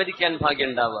 അങ്ങനെ മരിക്കാൻ ഭാഗ്യം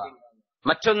ഉണ്ടാവുക.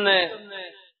 മറ്റൊന്ന്,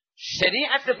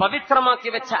 ശരീഅത്ത് പവിത്രമാക്കി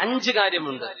വെച്ച 5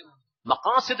 കാര്യമുണ്ട്.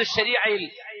 മഖാസിദ് ശരീഅയിൽ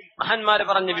മഹാന്മാര്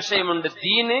പറഞ്ഞ വിഷയമുണ്ട്.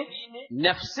 ദീന്,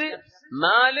 നഫ്സ്,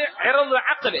 മാല്, ഇർദ്,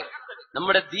 അഖ്ല്.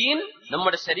 നമ്മുടെ ദീൻ,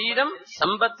 നമ്മുടെ ശരീരം,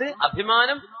 സമ്പത്ത്,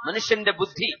 അഭിമാനം, മനുഷ്യന്റെ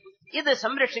ബുദ്ധി, ഇത്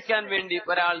സംരക്ഷിക്കാൻ വേണ്ടി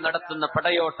ഒരാൾ നടത്തുന്ന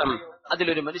പടയോട്ടം,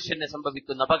 അതിലൊരു മനുഷ്യന്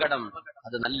സംഭവിക്കുന്ന അപകടം,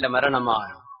 അത് നല്ല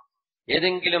മരണമാണ്.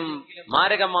 ഏതെങ്കിലും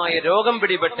മാരകമായ രോഗം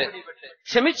പിടിപെട്ട്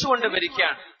ക്ഷമിച്ചുകൊണ്ട്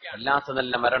മരിക്കാൻ വല്ലാത്ത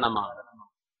നല്ല മരണമാണ്.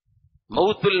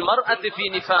 മൗത്തുൽ മർഅത്തി ഫീ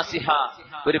നിഫാസിഹാ,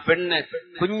 ഒരു പെണ്ണ്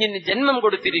കുഞ്ഞിന് ജന്മം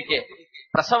കൊടുത്തിരിക്കെ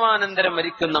പ്രസവാനന്തരം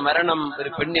മരിക്കുന്ന മരണം ഒരു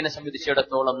പെണ്ണിനെ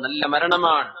സംബന്ധിച്ചിടത്തോളം നല്ല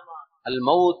മരണമാണ്. അൽ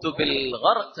മൗതു ബിൽ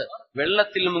ഗർഖ്,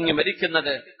 വെള്ളത്തിൽ മുങ്ങി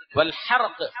മരിക്കുന്നത്. വൽ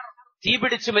ഹർഖ്,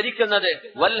 തീപിടിച്ച് മരിക്കുന്നത്.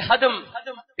 വൽ ഹദം,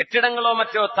 കെട്ടിടങ്ങളോ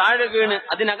മറ്റോ താഴെ വീണ്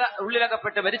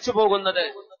ഉള്ളിലകപ്പെട്ട് മരിച്ചു പോകുന്നത്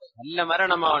നല്ല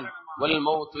മരണമാണ്. വൽ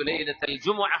മൗതു ലൈലത്തുൽ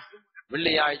ജുമുഅ,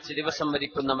 വെള്ളിയാഴ്ച ദിവസം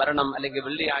മരിക്കുന്ന മരണം, അല്ലെങ്കിൽ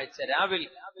വെള്ളിയാഴ്ച രാവിൽ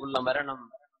ഉള്ള മരണം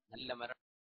നല്ല മരണം.